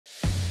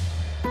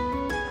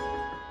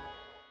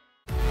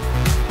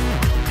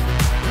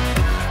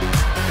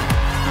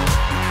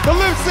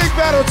sync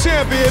battle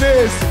champion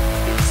is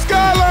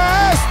Skylar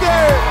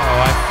Astin.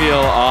 Oh, I feel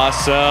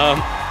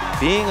awesome.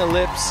 Being a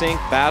lip sync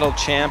battle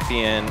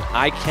champion,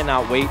 I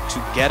cannot wait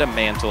to get a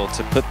mantle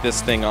to put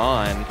this thing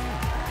on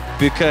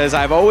because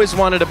I've always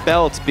wanted a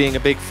belt being a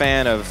big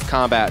fan of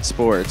combat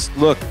sports.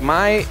 Look,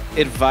 my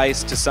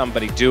advice to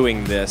somebody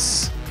doing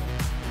this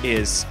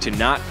is to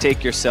not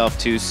take yourself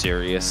too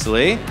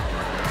seriously,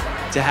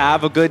 to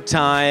have a good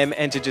time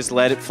and to just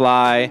let it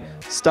fly,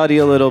 study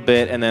a little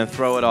bit, and then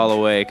throw it all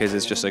away because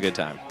it's just a good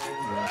time.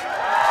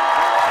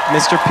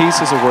 Mr.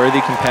 Peace is a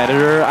worthy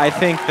competitor. I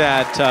think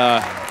that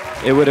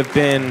it would have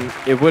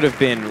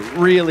been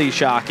really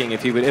shocking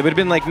if he would. It would have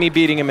been like me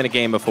beating him in a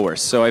game of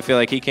Horse. So I feel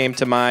like he came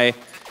to my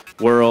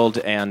world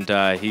and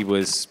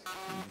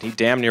he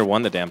damn near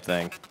won the damn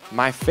thing.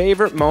 My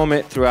favorite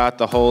moment throughout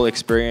the whole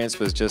experience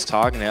was just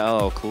talking to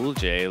LL Cool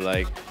J,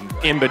 like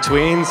in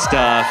between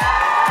stuff.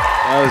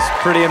 That was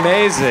pretty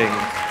amazing.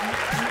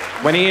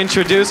 When he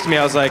introduced me,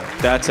 I was like,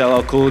 that's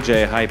LL Cool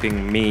J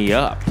hyping me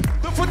up.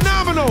 The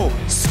phenomenal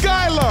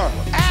Skylar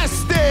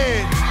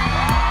Astin.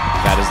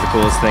 That is the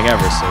coolest thing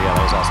ever, so yeah,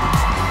 that was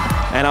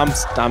awesome. And I'm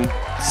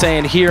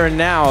saying here and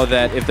now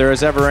that if there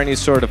is ever any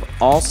sort of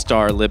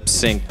all-star lip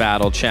sync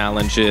battle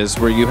challenges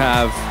where you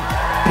have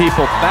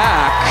people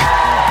back,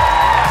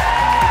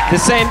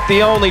 this ain't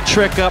the only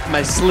trick up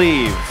my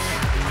sleeve.